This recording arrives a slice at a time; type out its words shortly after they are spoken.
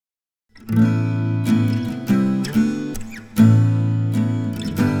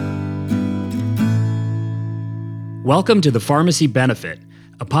Welcome to the Pharmacy Benefit,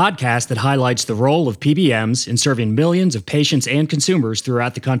 a podcast that highlights the role of PBMs in serving millions of patients and consumers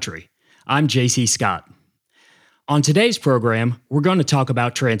throughout the country. I'm JC Scott. On today's program, we're going to talk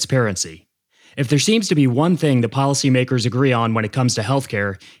about transparency. If there seems to be one thing that policymakers agree on when it comes to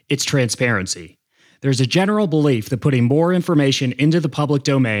healthcare, it's transparency. There's a general belief that putting more information into the public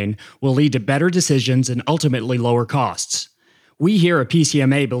domain will lead to better decisions and ultimately lower costs. We here at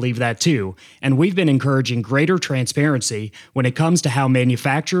PCMA believe that too, and we've been encouraging greater transparency when it comes to how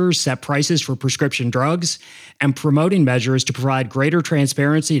manufacturers set prices for prescription drugs and promoting measures to provide greater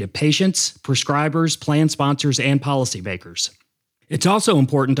transparency to patients, prescribers, plan sponsors, and policymakers. It's also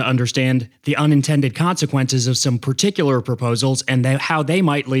important to understand the unintended consequences of some particular proposals and how they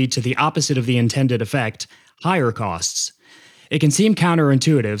might lead to the opposite of the intended effect, higher costs. It can seem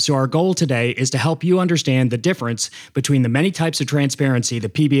counterintuitive, so our goal today is to help you understand the difference between the many types of transparency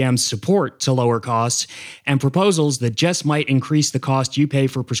that PBMs support to lower costs and proposals that just might increase the cost you pay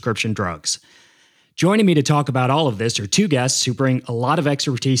for prescription drugs. Joining me to talk about all of this are two guests who bring a lot of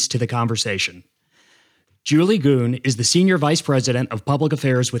expertise to the conversation. Julie Goon is the Senior Vice President of Public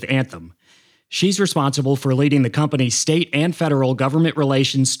Affairs with Anthem. She's responsible for leading the company's state and federal government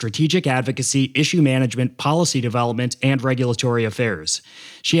relations, strategic advocacy, issue management, policy development, and regulatory affairs.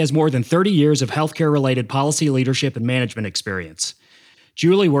 She has more than 30 years of healthcare-related policy leadership and management experience.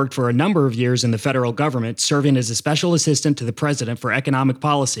 Julie worked for a number of years in the federal government, serving as a special assistant to the president for economic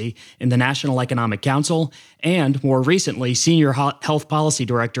policy in the National Economic Council, and more recently, senior health policy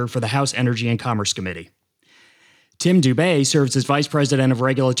director for the House Energy and Commerce Committee. Tim Dube serves as Vice President of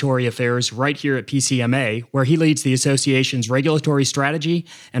Regulatory Affairs right here at PCMA, where he leads the association's regulatory strategy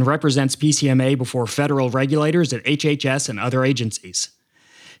and represents PCMA before federal regulators at HHS and other agencies.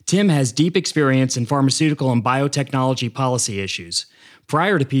 Tim has deep experience in pharmaceutical and biotechnology policy issues.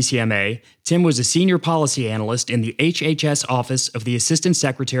 Prior to PCMA, Tim was a senior policy analyst in the HHS Office of the Assistant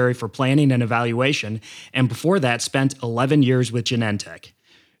Secretary for Planning and Evaluation, and before that spent 11 years with Genentech.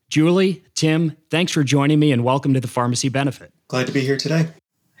 Julie, Tim, thanks for joining me and welcome to the Pharmacy Benefit. Glad to be here today.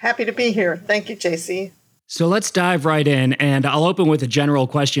 Happy to be here. Thank you, JC. So let's dive right in, and I'll open with a general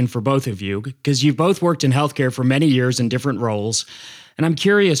question for both of you, because you've both worked in healthcare for many years in different roles. And I'm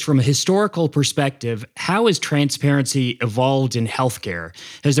curious, from a historical perspective, how has transparency evolved in healthcare?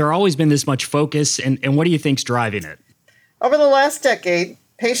 Has there always been this much focus, and what do you think's driving it? Over the last decade,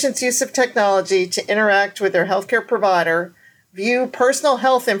 patients' use of technology to interact with their healthcare provider, view personal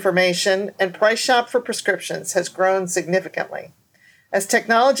health information, and price shop for prescriptions has grown significantly. As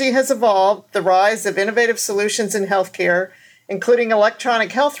technology has evolved, the rise of innovative solutions in healthcare, including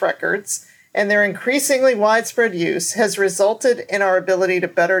electronic health records, and their increasingly widespread use has resulted in our ability to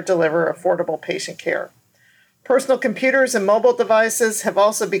better deliver affordable patient care. Personal computers and mobile devices have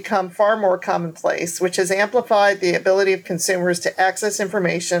also become far more commonplace, which has amplified the ability of consumers to access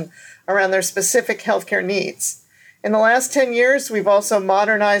information around their specific healthcare needs. In the last 10 years, we've also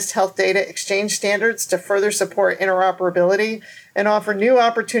modernized health data exchange standards to further support interoperability and offer new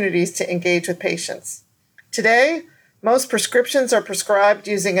opportunities to engage with patients. Today, most prescriptions are prescribed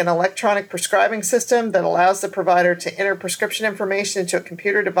using an electronic prescribing system that allows the provider to enter prescription information into a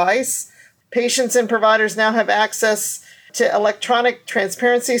computer device. Patients and providers now have access to electronic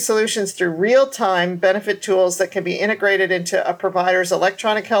transparency solutions through real-time benefit tools that can be integrated into a provider's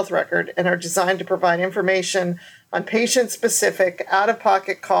electronic health record and are designed to provide information on patient-specific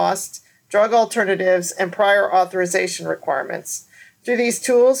out-of-pocket costs, drug alternatives, and prior authorization requirements. Through these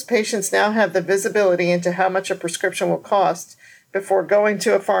tools, patients now have the visibility into how much a prescription will cost before going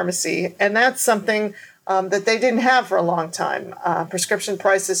to a pharmacy, and that's something that they didn't have for a long time. Prescription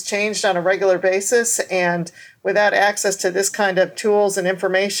prices changed on a regular basis, and without access to this kind of tools and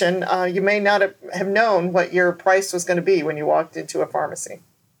information, you may not have known what your price was going to be when you walked into a pharmacy.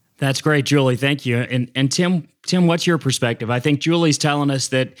 That's great, Julie. Thank you. And Tim, what's your perspective? I think Julie's telling us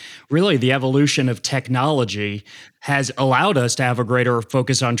that really the evolution of technology has allowed us to have a greater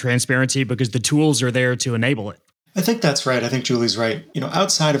focus on transparency because the tools are there to enable it. I think that's right. I think Julie's right.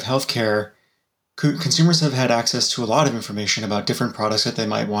 Outside of healthcare, consumers have had access to a lot of information about different products that they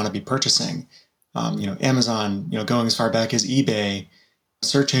might want to be purchasing. Amazon, going as far back as eBay,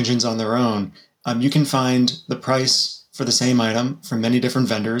 search engines on their own. You can find the price for the same item from many different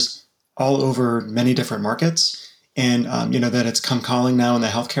vendors all over many different markets. And, that it's come calling now in the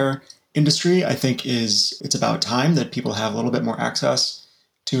healthcare industry, I think it's about time that people have a little bit more access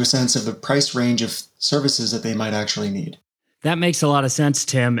to a sense of the price range of services that they might actually need. That makes a lot of sense,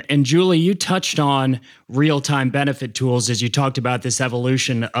 Tim. And Julie, you touched on real-time benefit tools as you talked about this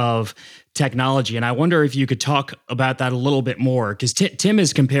evolution of technology. And I wonder if you could talk about that a little bit more, because Tim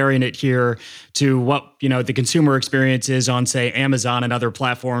is comparing it here to what, the consumer experience is on, say, Amazon and other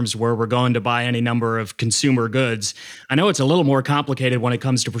platforms where we're going to buy any number of consumer goods. I know it's a little more complicated when it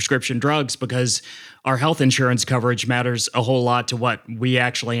comes to prescription drugs because our health insurance coverage matters a whole lot to what we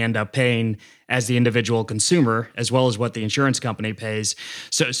actually end up paying as the individual consumer, as well as what the insurance company pays.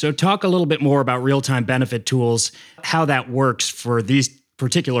 So talk a little bit more about real-time benefit tools, how that works for these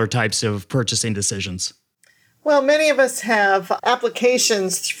particular types of purchasing decisions. Well, many of us have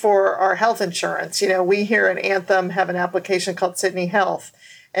applications for our health insurance. We here at Anthem have an application called Sydney Health.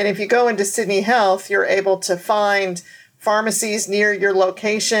 And if you go into Sydney Health, you're able to find pharmacies near your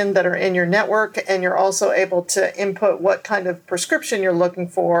location that are in your network, and you're also able to input what kind of prescription you're looking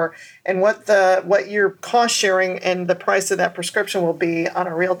for and what your cost sharing and the price of that prescription will be on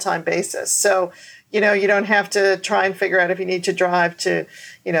a real-time basis. So, you don't have to try and figure out if you need to drive to,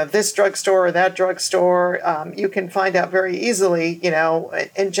 this drugstore or that drugstore. You can find out very easily,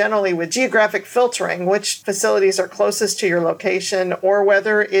 and generally with geographic filtering, which facilities are closest to your location or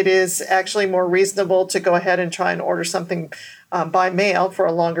whether it is actually more reasonable to go ahead and try and order something by mail for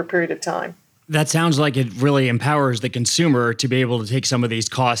a longer period of time. That sounds like it really empowers the consumer to be able to take some of these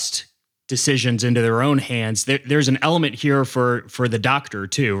cost decisions into their own hands. There's an element here for the doctor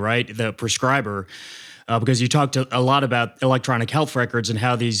too, right? The prescriber, because you talked a lot about electronic health records and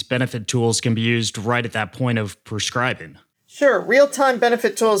how these benefit tools can be used right at that point of prescribing. Sure. Real-time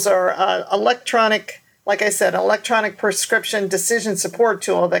benefit tools are electronic prescription decision support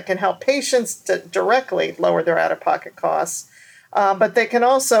tool that can help patients to directly lower their out-of-pocket costs. But they can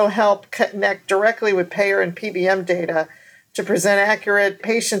also help connect directly with payer and PBM data to present accurate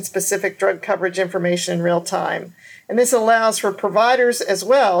patient-specific drug coverage information in real time. And this allows for providers as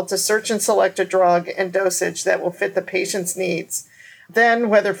well to search and select a drug and dosage that will fit the patient's needs. Then,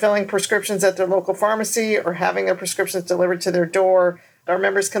 whether filling prescriptions at their local pharmacy or having their prescriptions delivered to their door, our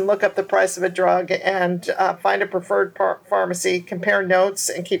members can look up the price of a drug and find a preferred pharmacy, compare notes,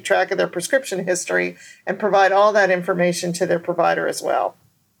 and keep track of their prescription history, and provide all that information to their provider as well.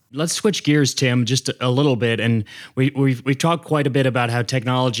 Let's switch gears, Tim, just a little bit. And we've talked quite a bit about how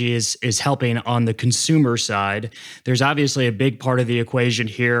technology is helping on the consumer side. There's obviously a big part of the equation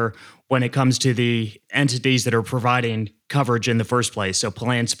here when it comes to the entities that are providing coverage in the first place, so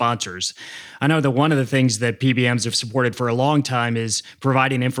plan sponsors. I know that one of the things that PBMs have supported for a long time is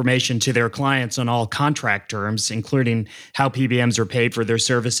providing information to their clients on all contract terms, including how PBMs are paid for their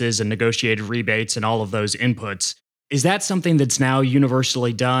services and negotiated rebates and all of those inputs. Is that something that's now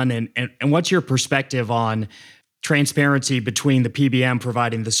universally done? And what's your perspective on transparency between the PBM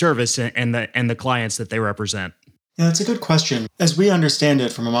providing the service and the clients that they represent? Yeah, that's a good question. As we understand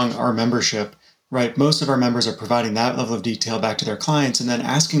it from among our membership, right, most of our members are providing that level of detail back to their clients and then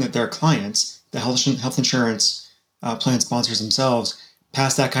asking that their clients, the health insurance plan sponsors themselves,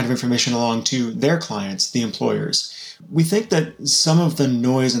 pass that kind of information along to their clients, the employers. We think that some of the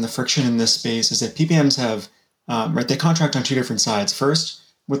noise and the friction in this space is that PBMs have they contract on two different sides. First,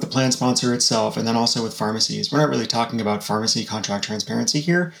 with the plan sponsor itself, and then also with pharmacies. We're not really talking about pharmacy contract transparency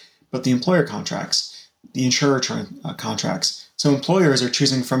here, but the employer contracts, the insurer contracts. So employers are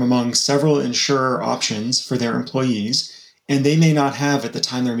choosing from among several insurer options for their employees, and they may not have, at the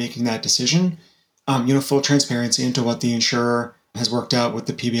time they're making that decision, full transparency into what the insurer has worked out with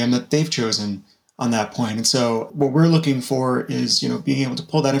the PBM that they've chosen on that point. And so what we're looking for is, being able to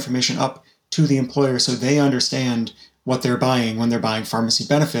pull that information up to the employer so they understand what they're buying when they're buying pharmacy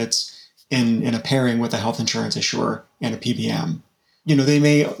benefits in a pairing with a health insurance issuer and a PBM.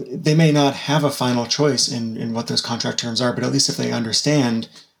 They may not have a final choice in what those contract terms are, but at least if they understand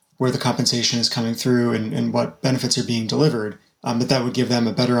where the compensation is coming through and what benefits are being delivered, that would give them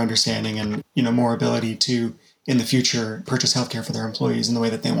a better understanding and more ability to, in the future, purchase healthcare for their employees in the way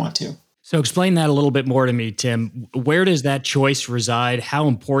that they want to. So explain that a little bit more to me, Tim. Where does that choice reside? How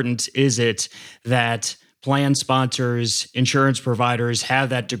important is it that plan sponsors, insurance providers have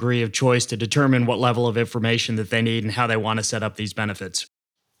that degree of choice to determine what level of information that they need and how they want to set up these benefits?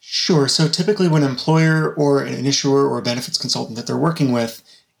 Sure. So typically when an employer or an issuer or a benefits consultant that they're working with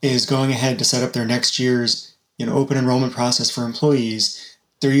is going ahead to set up their next year's open enrollment process for employees,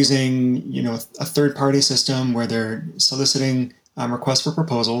 they're using a third-party system where they're soliciting requests for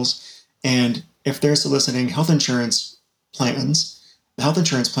proposals. And if they're soliciting health insurance plans, the health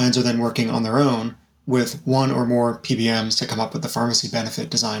insurance plans are then working on their own with one or more PBMs to come up with the pharmacy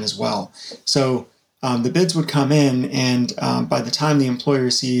benefit design as well. So the bids would come in, and by the time the employer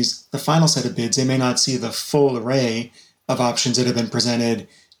sees the final set of bids, they may not see the full array of options that have been presented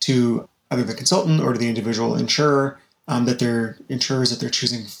to either the consultant or to the individual insurer. that their insurers that they're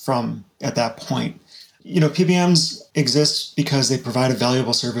choosing from at that point. PBMs exist because they provide a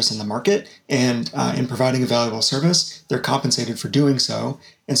valuable service in the market, and in providing a valuable service, they're compensated for doing so.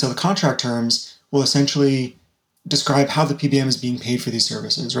 And so the contract terms will essentially describe how the PBM is being paid for these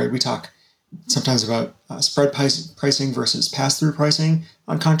services, right? We talk sometimes about spread pricing versus pass-through pricing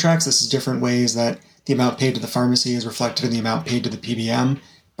on contracts. This is different ways that the amount paid to the pharmacy is reflected in the amount paid to the PBM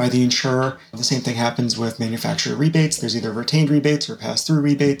by the insurer. The same thing happens with manufacturer rebates. There's either retained rebates or pass-through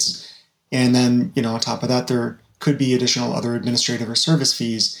rebates. And then, on top of that, there could be additional other administrative or service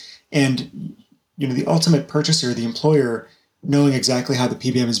fees. And, the ultimate purchaser, the employer, knowing exactly how the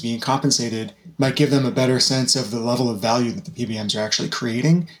PBM is being compensated might give them a better sense of the level of value that the PBMs are actually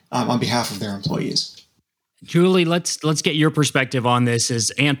creating on behalf of their employees. Julie, let's get your perspective on this as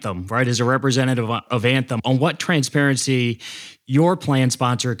Anthem, right? As a representative of Anthem, on what transparency your plan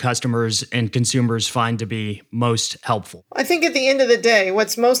sponsor customers and consumers find to be most helpful. I think at the end of the day,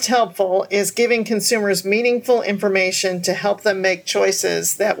 what's most helpful is giving consumers meaningful information to help them make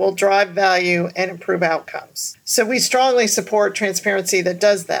choices that will drive value and improve outcomes. So we strongly support transparency that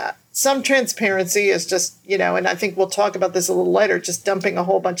does that. Some transparency is just, and I think we'll talk about this a little later, just dumping a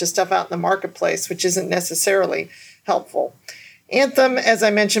whole bunch of stuff out in the marketplace, which isn't necessarily helpful. Anthem, as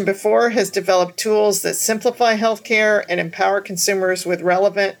I mentioned before, has developed tools that simplify healthcare and empower consumers with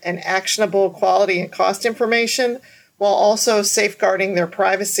relevant and actionable quality and cost information, while also safeguarding their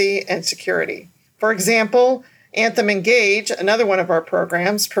privacy and security. For example, Anthem Engage, another one of our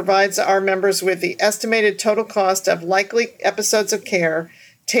programs, provides our members with the estimated total cost of likely episodes of care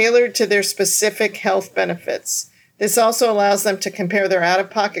tailored to their specific health benefits. This also allows them to compare their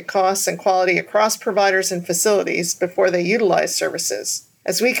out-of-pocket costs and quality across providers and facilities before they utilize services.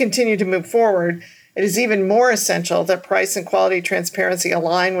 As we continue to move forward, it is even more essential that price and quality transparency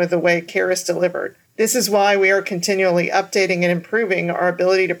align with the way care is delivered. This is why we are continually updating and improving our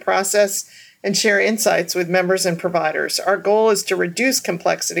ability to process and share insights with members and providers. Our goal is to reduce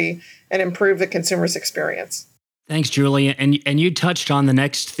complexity and improve the consumer's experience. Thanks, Julie. And you touched on the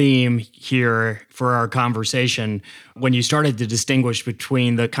next theme here for our conversation when you started to distinguish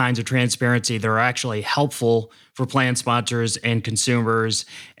between the kinds of transparency that are actually helpful for plan sponsors and consumers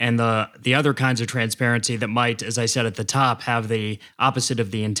and the other kinds of transparency that might, as I said at the top, have the opposite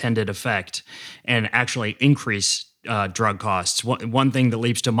of the intended effect and actually increase drug costs. One thing that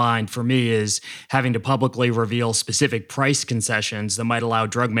leaps to mind for me is having to publicly reveal specific price concessions that might allow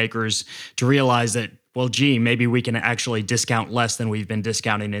drug makers to realize that, well, gee, maybe we can actually discount less than we've been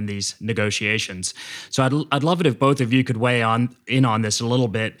discounting in these negotiations. So I'd love it if both of you could weigh in on this a little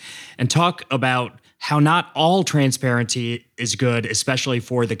bit and talk about how not all transparency is good, especially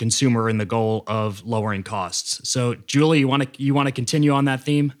for the consumer in the goal of lowering costs. So, Julie, you want to continue on that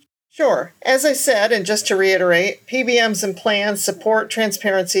theme? Sure. As I said, and just to reiterate, PBMs and plans support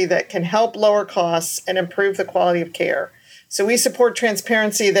transparency that can help lower costs and improve the quality of care. So we support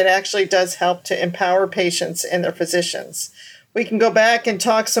transparency that actually does help to empower patients and their physicians. We can go back and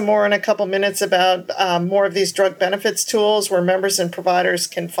talk some more in a couple minutes about more of these drug benefits tools where members and providers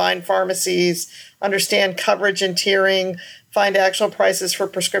can find pharmacies, understand coverage and tiering, find actual prices for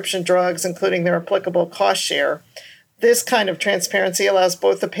prescription drugs, including their applicable cost share. This kind of transparency allows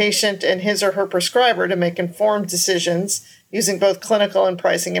both the patient and his or her prescriber to make informed decisions using both clinical and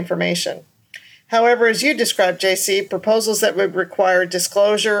pricing information. However, as you described, JC, proposals that would require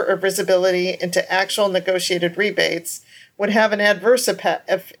disclosure or visibility into actual negotiated rebates would have an adverse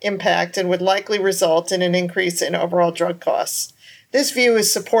impact and would likely result in an increase in overall drug costs. This view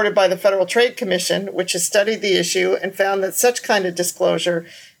is supported by the Federal Trade Commission, which has studied the issue and found that such kind of disclosure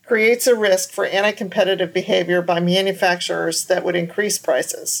creates a risk for anti-competitive behavior by manufacturers that would increase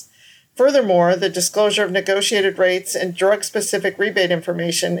prices. Furthermore, the disclosure of negotiated rates and drug-specific rebate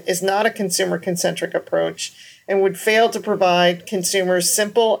information is not a consumer-centric approach and would fail to provide consumers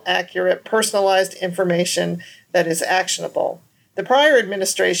simple, accurate, personalized information that is actionable. The prior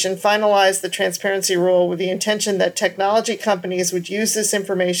administration finalized the transparency rule with the intention that technology companies would use this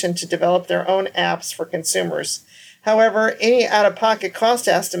information to develop their own apps for consumers. However, any out-of-pocket cost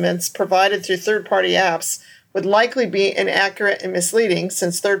estimates provided through third-party apps would likely be inaccurate and misleading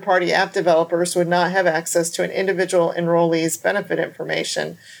since third-party app developers would not have access to an individual enrollee's benefit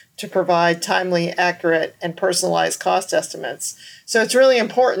information to provide timely, accurate, and personalized cost estimates. So it's really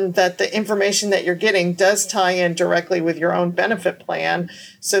important that the information that you're getting does tie in directly with your own benefit plan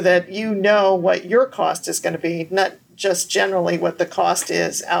so that you know what your cost is going to be, not just generally what the cost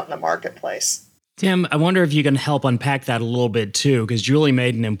is out in the marketplace. Tim, I wonder if you can help unpack that a little bit too, because Julie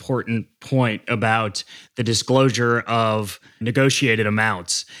made an important point about the disclosure of negotiated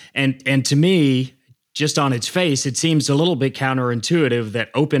amounts. And to me, Just on its face, it seems a little bit counterintuitive that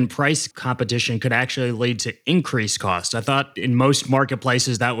open price competition could actually lead to increased cost. I thought in most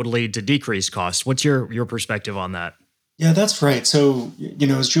marketplaces that would lead to decreased costs. What's your perspective on that? Yeah, that's right. So,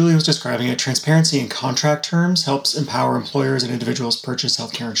 as Julie was describing it, transparency in contract terms helps empower employers and individuals purchase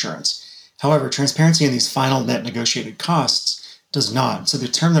healthcare insurance. However, transparency in these final net negotiated costs does not. So the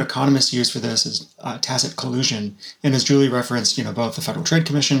term that economists use for this is tacit collusion. And as Julie referenced, both the Federal Trade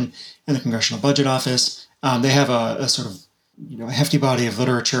Commission and the Congressional Budget Office, they have a sort of a hefty body of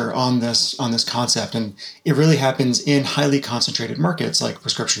literature on this concept, and it really happens in highly concentrated markets like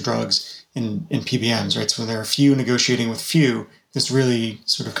prescription drugs and PBMs, right? So there are few negotiating with few. This really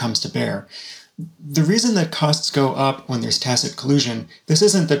sort of comes to bear. The reason that costs go up when there's tacit collusion, this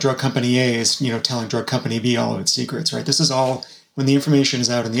isn't that drug company A is telling drug company B all of its secrets, right? This is all when the information is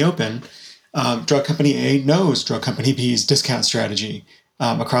out in the open. Drug company A knows drug company B's discount strategy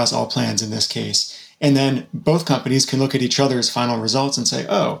across all plans in this case. And then both companies can look at each other's final results and say,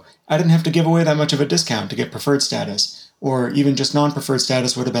 oh, I didn't have to give away that much of a discount to get preferred status, or even just non-preferred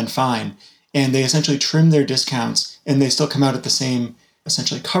status would have been fine. And they essentially trim their discounts, and they still come out at the same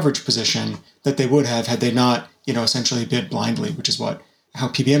essentially coverage position that they would have had they not, essentially bid blindly, which is how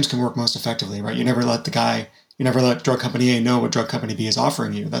PBMs can work most effectively, right? You never let drug company A know what drug company B is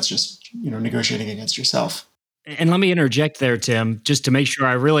offering you. That's just, negotiating against yourself. And let me interject there, Tim, just to make sure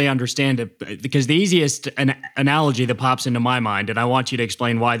I really understand it, because the easiest analogy that pops into my mind, and I want you to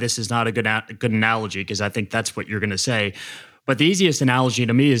explain why this is not a good analogy, because I think that's what you're going to say. But the easiest analogy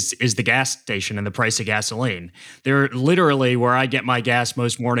to me is the gas station and the price of gasoline. They're literally where I get my gas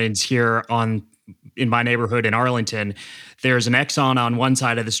most mornings here in my neighborhood in Arlington. There's an Exxon on one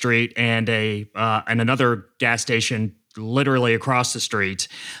side of the street and another gas station literally across the street,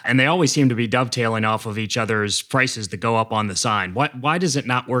 and they always seem to be dovetailing off of each other's prices that go up on the sign. Why does it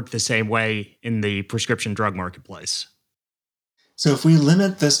not work the same way in the prescription drug marketplace? So if we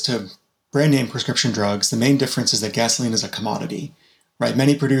limit this to brand name prescription drugs, the main difference is that gasoline is a commodity, right?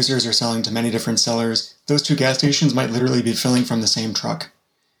 Many producers are selling to many different sellers. Those two gas stations might literally be filling from the same truck.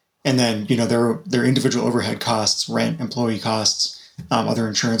 And then, their individual overhead costs, rent, employee costs, other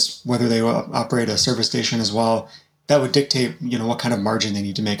insurance, whether they operate a service station as well, that would dictate, what kind of margin they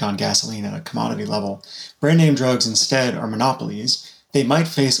need to make on gasoline at a commodity level. Brand name drugs instead are monopolies. They might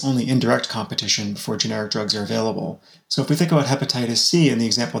face only indirect competition before generic drugs are available. So if we think about hepatitis C and the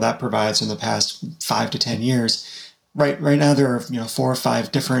example that provides in the past 5 to 10 years, right now there are 4 or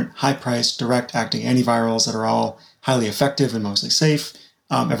 5 different high-priced direct-acting antivirals that are all highly effective and mostly safe.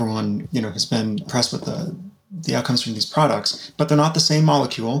 Everyone has been impressed with the outcomes from these products, but they're not the same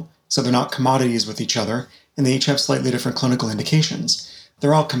molecule, so they're not commodities with each other, and they each have slightly different clinical indications.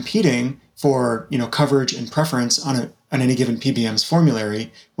 They're all competing for coverage and preference on any given PBM's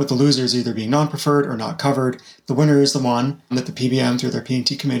formulary, with the losers either being non-preferred or not covered. The winner is the one that the PBM through their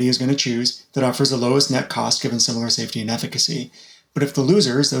P&T committee is going to choose that offers the lowest net cost given similar safety and efficacy. But if the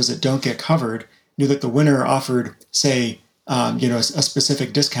losers, those that don't get covered, knew that the winner offered, say, a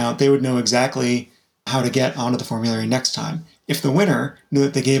specific discount, they would know exactly how to get onto the formulary next time. If the winner knew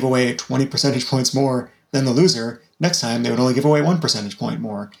that they gave away 20 percentage points more than the loser, next time they would only give away 1 percentage point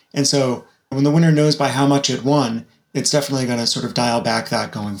more. And so when the winner knows by how much it won, it's definitely going to sort of dial back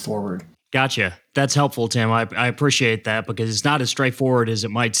that going forward. Gotcha. That's helpful, Tim. I appreciate that, because it's not as straightforward as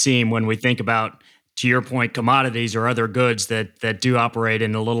it might seem when we think about, to your point, commodities or other goods that do operate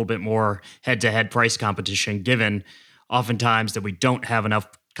in a little bit more head-to-head price competition, given oftentimes that we don't have enough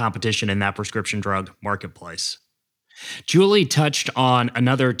competition in that prescription drug marketplace. Julie touched on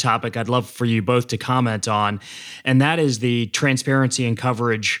another topic I'd love for you both to comment on, and that is the transparency and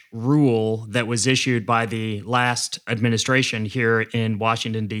coverage rule that was issued by the last administration here in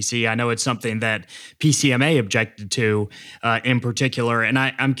Washington, D.C. I know it's something that PCMA objected to in particular, and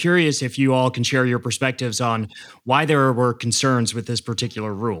I'm curious if you all can share your perspectives on why there were concerns with this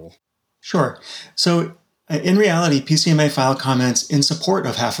particular rule. Sure. So in reality, PCMA filed comments in support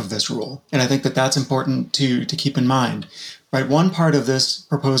of half of this rule, and I think that that's important to keep in mind. Right, one part of this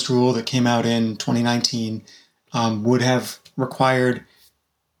proposed rule that came out in 2019 would have required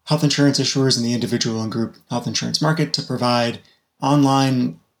health insurance issuers in the individual and group health insurance market to provide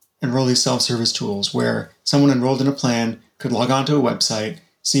online enrollee self-service tools where someone enrolled in a plan could log onto a website,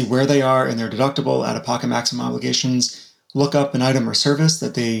 see where they are in their deductible, out-of-pocket maximum obligations, look up an item or service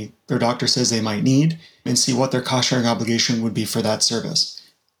that their doctor says they might need, and see what their cost-sharing obligation would be for that service.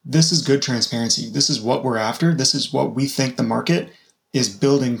 This is good transparency. This is what we're after. This is what we think the market is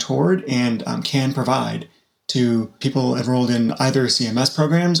building toward and can provide to people enrolled in either CMS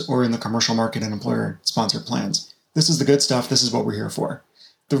programs or in the commercial market and employer-sponsored plans. This is the good stuff. This is what we're here for.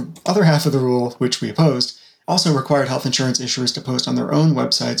 The other half of the rule, which we opposed, also required health insurance issuers to post on their own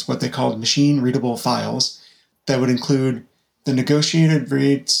websites what they called machine-readable files that would include the negotiated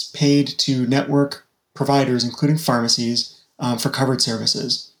rates paid to network providers, including pharmacies, for covered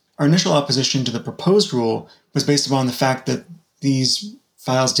services. Our initial opposition to the proposed rule was based upon the fact that these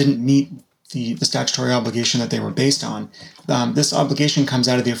files didn't meet the statutory obligation that they were based on. This obligation comes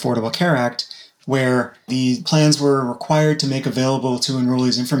out of the Affordable Care Act, where the plans were required to make available to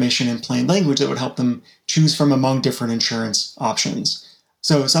enrollees information in plain language that would help them choose from among different insurance options.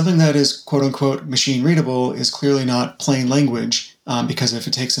 So something that is quote-unquote machine readable is clearly not plain language, because if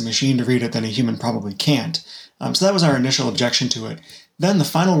it takes a machine to read it, then a human probably can't. So that was our initial objection to it. Then the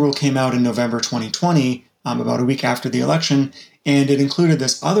final rule came out in November 2020, about a week after the election, and it included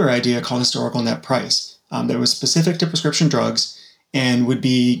this other idea called historical net price that was specific to prescription drugs and would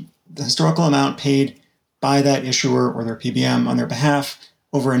be the historical amount paid by that issuer or their PBM on their behalf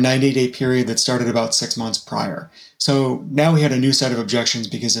over a 90-day period that started about 6 months prior. So now we had a new set of objections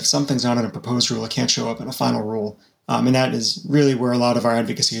because if something's not in a proposed rule, it can't show up in a final rule. And that is really where a lot of our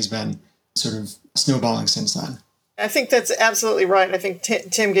advocacy has been sort of snowballing since then. I think that's absolutely right. I think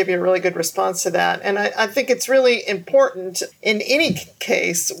Tim gave you a really good response to that. And I think it's really important in any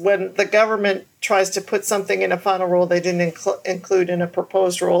case when the government tries to put something in a final rule they didn't include in a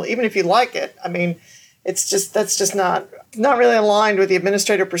proposed rule, even if you like it. I mean, that's just not really aligned with the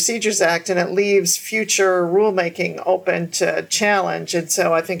Administrative Procedures Act, and it leaves future rulemaking open to challenge. And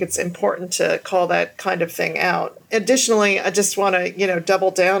so I think it's important to call that kind of thing out. Additionally, I just want to, double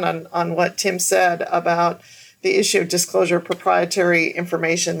down on what Tim said about the issue of disclosure of proprietary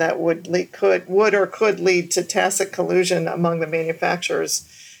information that could lead to tacit collusion among the manufacturers,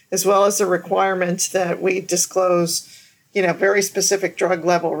 as well as the requirement that we disclose, very specific drug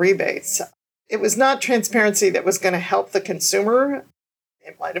level rebates. It was not transparency that was going to help the consumer.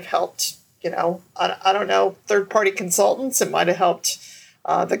 It might have helped, I don't know, third-party consultants. It might have helped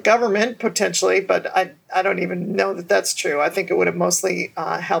the government potentially, but I don't even know that that's true. I think it would have mostly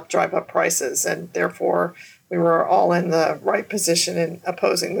helped drive up prices, and therefore we were all in the right position in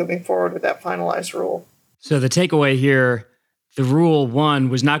opposing moving forward with that finalized rule. So the takeaway here, the rule one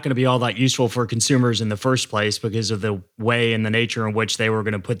was not going to be all that useful for consumers in the first place because of the way and the nature in which they were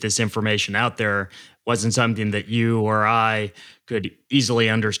going to put this information out there. It wasn't something that you or I could easily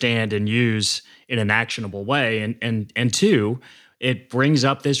understand and use in an actionable way. And two, it brings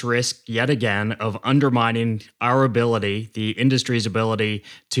up this risk yet again of undermining our ability, the industry's ability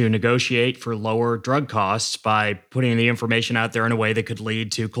to negotiate for lower drug costs by putting the information out there in a way that could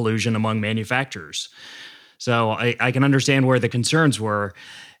lead to collusion among manufacturers. So I can understand where the concerns were.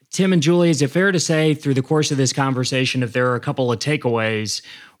 Tim and Julie, is it fair to say through the course of this conversation, if there are a couple of takeaways?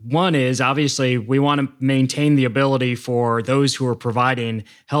 One is obviously we want to maintain the ability for those who are providing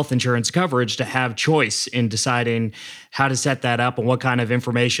health insurance coverage to have choice in deciding how to set that up and what kind of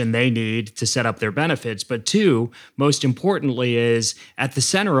information they need to set up their benefits. But two, most importantly, is at the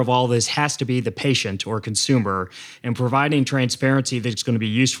center of all this has to be the patient or consumer, and providing transparency that's going to be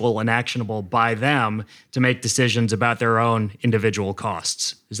useful and actionable by them to make decisions about their own individual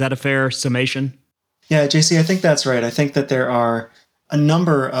costs. Is that a fair summation? Yeah, JC, I think that's right. I think that there are a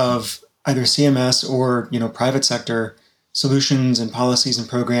number of either CMS or private sector solutions and policies and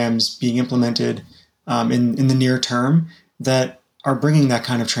programs being implemented in the near term that are bringing that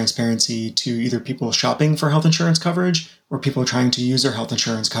kind of transparency to either people shopping for health insurance coverage or people trying to use their health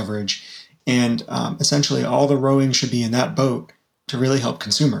insurance coverage. And essentially all the rowing should be in that boat to really help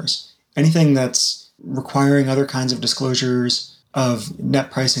consumers. Anything that's requiring other kinds of disclosures of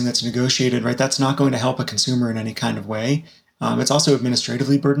net pricing that's negotiated, right, that's not going to help a consumer in any kind of way. It's also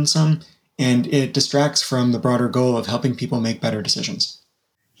administratively burdensome, and it distracts from the broader goal of helping people make better decisions.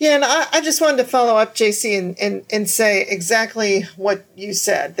 Yeah, and I just wanted to follow up, JC, and say exactly what you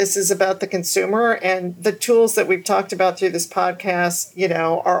said. This is about the consumer, and the tools that we've talked about through this podcast,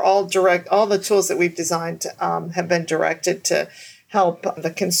 are all direct. All the tools that we've designed have been directed to help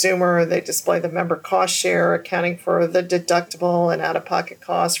the consumer. They display the member cost share, accounting for the deductible and out-of-pocket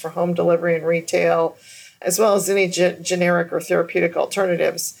costs for home delivery and retail, as well as any generic or therapeutic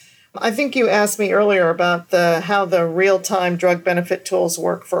alternatives. I think you asked me earlier about how the real-time drug benefit tools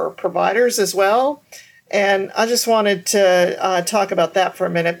work for providers as well. And I just wanted to talk about that for a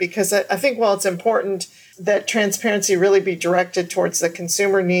minute, because I think while it's important that transparency really be directed towards the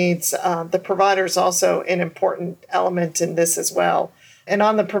consumer needs, the provider is also an important element in this as well. And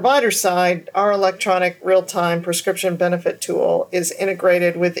on the provider side, our electronic real-time prescription benefit tool is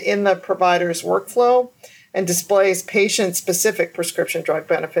integrated within the provider's workflow and displays patient-specific prescription drug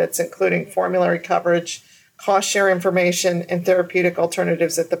benefits, including formulary coverage, cost share information, and therapeutic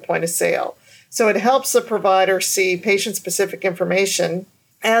alternatives at the point of sale. So it helps the provider see patient-specific information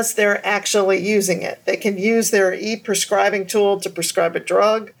as they're actually using it. They can use their e-prescribing tool to prescribe a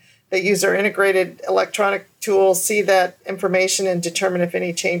drug. They use their integrated electronic tool, see that information, and determine if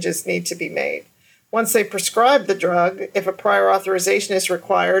any changes need to be made. Once they prescribe the drug, if a prior authorization is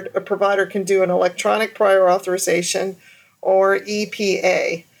required, a provider can do an electronic prior authorization or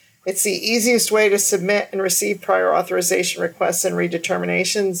EPA. It's the easiest way to submit and receive prior authorization requests and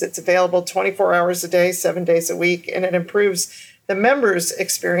redeterminations. It's available 24 hours a day, 7 days a week, and it improves the members'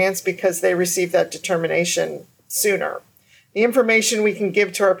 experience because they receive that determination sooner. The information we can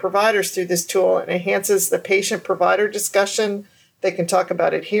give to our providers through this tool enhances the patient-provider discussion. They can talk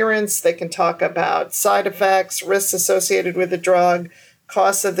about adherence. They can talk about side effects, risks associated with the drug,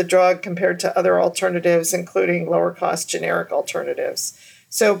 costs of the drug compared to other alternatives, including lower-cost generic alternatives.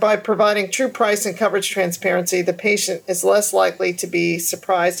 So by providing true price and coverage transparency, the patient is less likely to be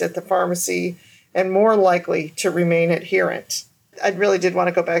surprised at the pharmacy and more likely to remain adherent. I really did want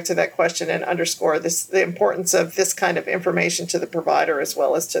to go back to that question and underscore the importance of this kind of information to the provider as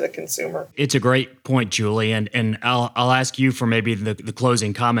well as to the consumer. It's a great point, Julie, and I'll ask you for maybe the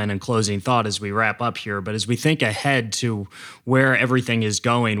closing comment and closing thought as we wrap up here. But as we think ahead to where everything is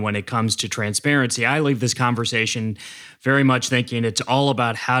going when it comes to transparency, I leave this conversation very much thinking it's all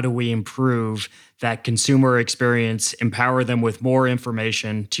about how do we improve that consumer experience, empower them with more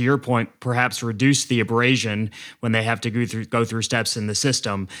information, to your point, perhaps reduce the abrasion when they have to go through steps in the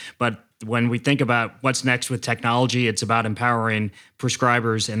system. But when we think about what's next with technology, it's about empowering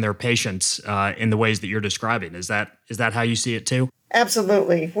prescribers and their patients in the ways that you're describing. Is that how you see it too?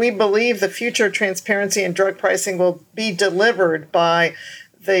 Absolutely. We believe the future of transparency in drug pricing will be delivered by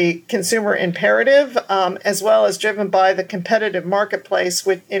the consumer imperative, as well as driven by the competitive marketplace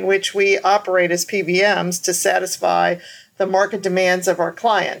in which we operate as PBMs to satisfy the market demands of our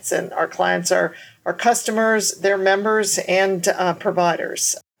clients. And our clients are our customers, their members, and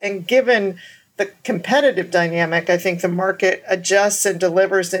providers. And given the competitive dynamic, I think the market adjusts and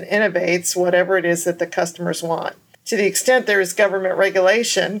delivers and innovates whatever it is that the customers want. To the extent there is government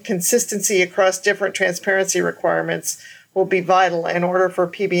regulation, consistency across different transparency requirements will be vital in order for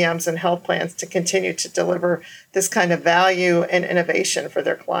PBMs and health plans to continue to deliver this kind of value and innovation for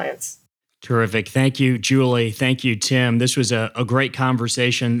their clients. Terrific. Thank you, Julie. Thank you, Tim. This was a great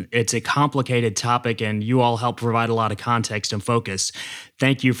conversation. It's a complicated topic, and you all help provide a lot of context and focus.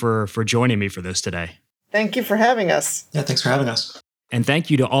 Thank you for joining me for this today. Thank you for having us. Yeah, thanks for having us. And thank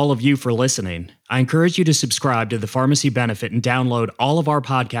you to all of you for listening. I encourage you to subscribe to the Pharmacy Benefit and download all of our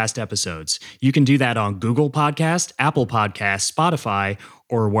podcast episodes. You can do that on Google Podcast, Apple Podcasts, Spotify,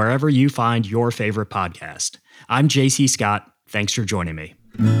 or wherever you find your favorite podcast. I'm JC Scott. Thanks for joining me.